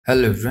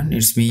Hello everyone,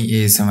 it's me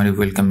Arif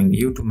welcoming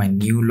you to my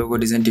new logo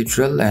design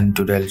tutorial, and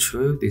today I'll show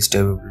you this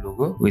type of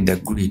logo with a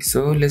grid.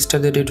 So let's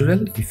start the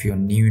tutorial. If you're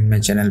new in my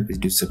channel, please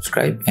do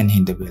subscribe and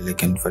hit the bell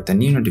icon for the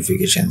new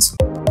notifications.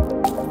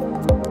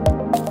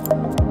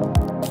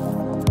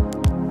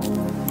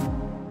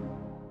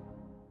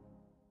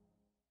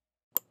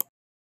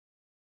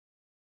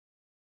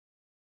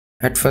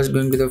 At first,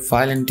 going to the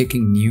file and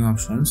taking new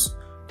options,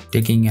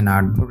 taking an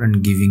artboard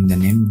and giving the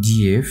name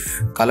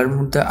GF, color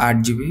mode the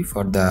RGB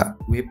for the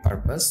web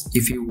purpose.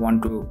 If you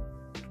want to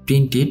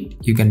print it,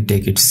 you can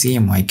take it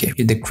CMYK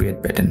with the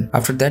create button.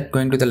 After that,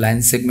 going to the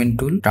line segment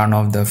tool, turn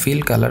off the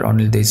fill color,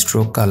 only the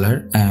stroke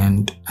color,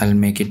 and I'll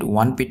make it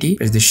 1 pt.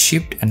 Press the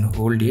shift and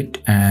hold it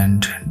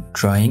and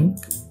drawing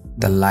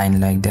the line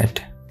like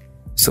that.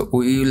 So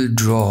we will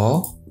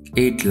draw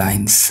 8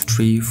 lines,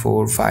 3,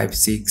 4, 5,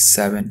 6,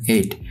 7,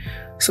 8.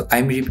 So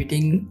I'm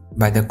repeating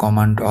by the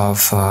command of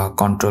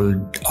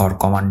Control or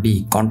Command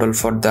D, Control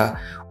for the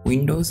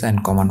Windows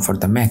and Command for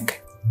the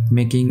Mac,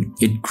 making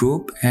it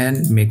group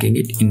and making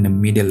it in the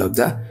middle of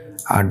the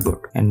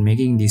artboard and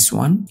making this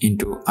one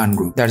into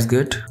ungroup. That's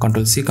good.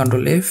 Control C,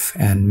 Control F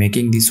and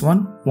making this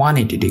one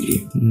 180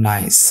 degree.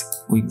 Nice.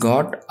 We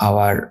got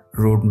our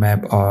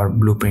roadmap or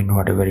blueprint,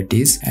 whatever it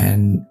is,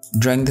 and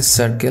drawing the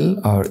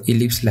circle or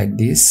ellipse like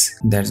this.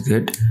 That's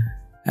good.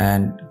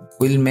 And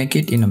we'll make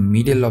it in the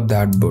middle of the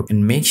artboard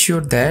and make sure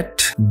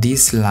that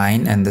this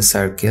line and the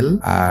circle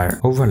are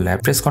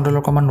overlapped. Press Ctrl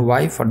or Command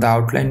Y for the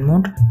outline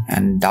mode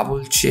and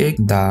double check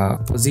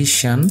the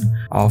position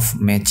of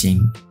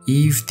matching.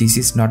 If this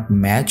is not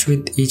matched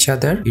with each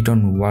other, it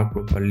won't work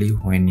properly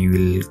when you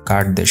will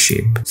cut the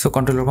shape. So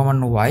Ctrl or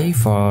Command Y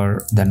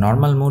for the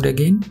normal mode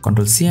again,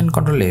 Ctrl C and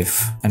Ctrl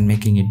F and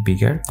making it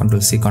bigger,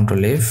 Ctrl C,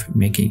 Ctrl F,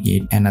 making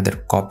it another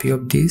copy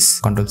of this,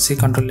 Ctrl C,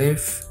 Ctrl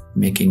F,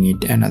 making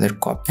it another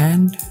copy,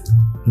 and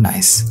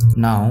nice.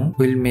 Now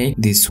we'll make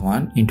this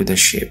one into the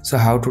shape. So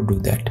how to do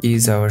that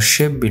is our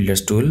shape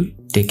builders tool,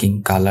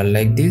 taking color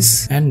like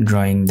this and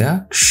drawing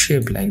the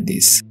shape like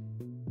this.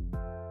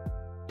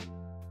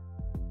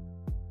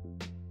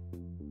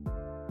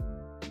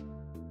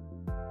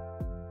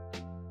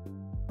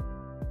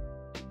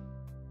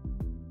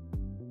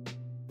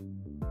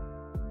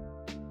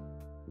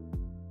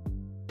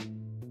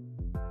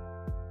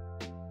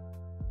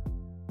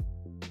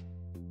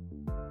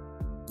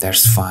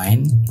 That's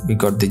fine. We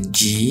got the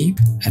G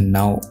and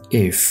now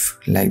F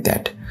like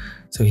that.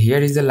 So here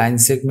is the line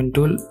segment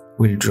tool.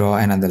 We'll draw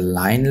another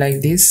line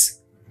like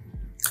this,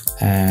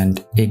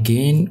 and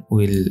again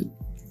we'll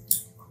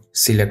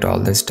select all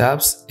the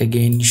steps,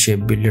 again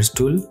shape builders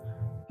tool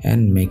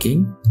and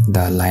making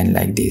the line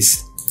like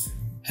this,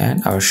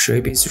 and our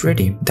shape is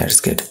ready.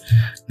 That's good.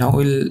 Now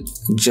we'll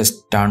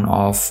just turn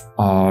off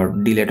or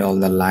delete all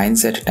the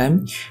lines at a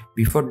time.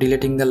 Before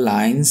deleting the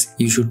lines,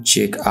 you should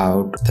check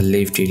out the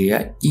left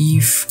area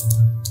if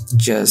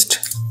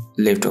just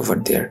left over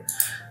there.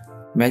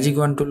 Magic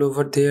wand tool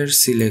over there,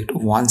 select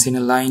once in a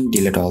line,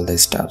 delete all the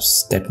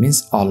steps. That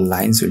means all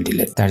lines will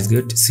delete. That's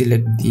good.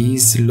 Select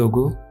this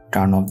logo,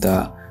 turn off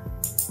the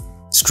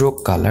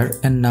stroke color,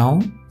 and now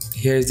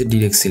here is the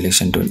direct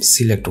selection tool.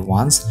 Select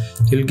once,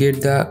 you'll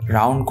get the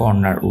round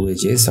corner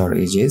edges or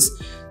edges.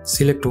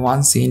 Select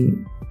once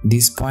in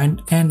this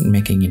point and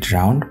making it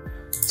round.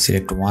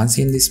 Select once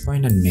in this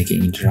point and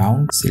making it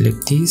round.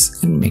 Select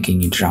this and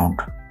making it round.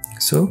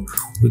 So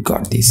we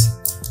got this.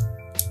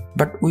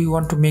 But we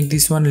want to make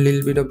this one a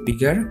little bit of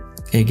bigger.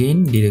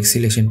 Again, direct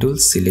selection tool,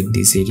 select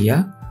this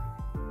area.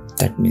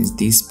 That means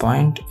this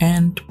point,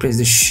 and press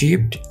the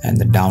shift and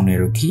the down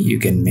arrow key. You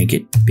can make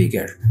it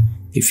bigger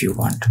if you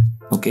want.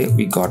 Okay,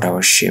 we got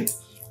our shape.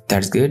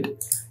 That's good.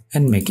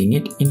 And making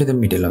it into the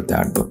middle of the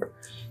artboard.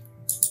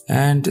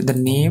 And the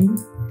name,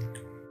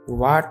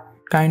 what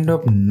kind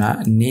of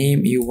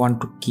name you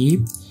want to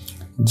keep,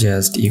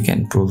 just you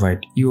can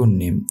provide your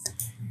name.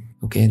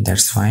 Okay,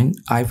 that's fine.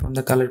 I from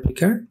the color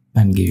picker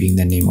and giving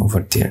the name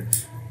over there.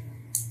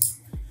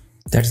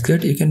 That's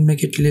good. You can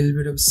make it a little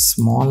bit of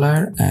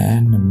smaller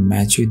and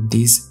match with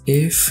this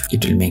if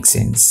it will make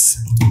sense,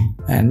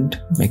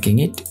 and making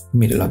it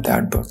middle of the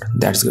artboard.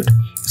 That's good.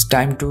 It's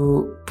time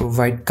to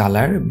provide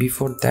color.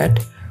 Before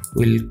that,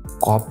 we'll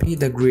copy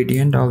the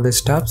gradient, all the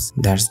stuffs.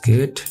 That's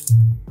good.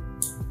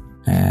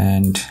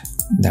 And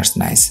that's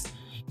nice.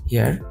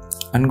 Here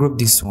ungroup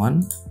this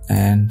one,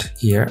 and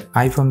here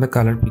I from the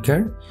color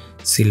picker,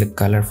 select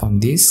color from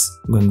this,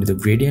 going to the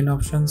gradient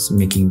options,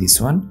 making this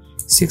one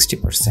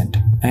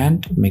 60%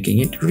 and making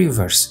it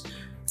reverse,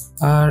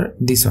 or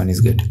this one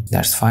is good.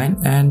 That's fine.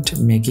 And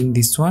making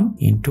this one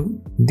into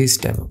this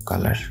type of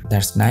color.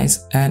 That's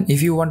nice. And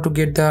if you want to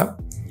get the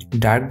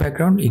dark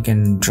background, you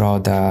can draw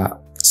the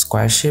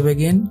square shape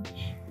again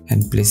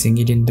and placing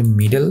it in the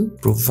middle,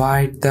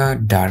 provide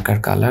the darker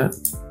color.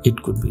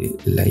 It could be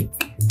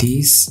like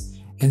this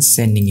and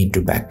sending it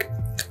to back.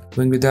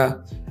 Going to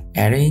the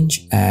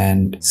arrange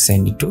and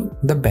send it to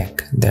the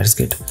back. That's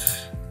good.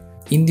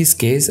 In this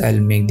case, I'll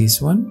make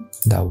this one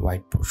the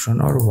white portion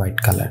or white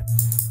color.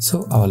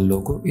 So our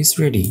logo is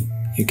ready.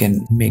 You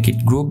can make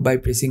it group by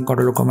pressing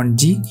Ctrl Command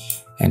G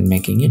and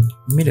making it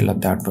middle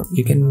of the artboard.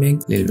 You can make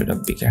a little bit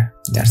of bigger.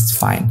 That's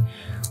fine.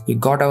 We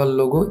got our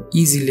logo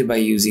easily by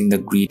using the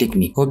grid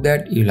technique. Hope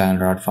that you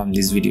learned a lot from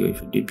this video.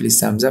 If you did, please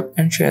thumbs up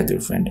and share with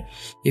your friend.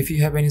 If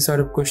you have any sort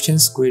of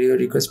questions, query or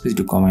request, please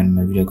do comment in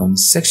my video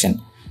comments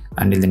section.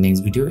 Until the next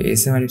video,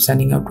 ASM Arif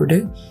signing out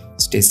today.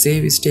 Stay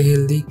safe, stay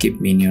healthy, keep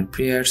me in your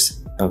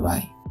prayers. Bye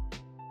bye.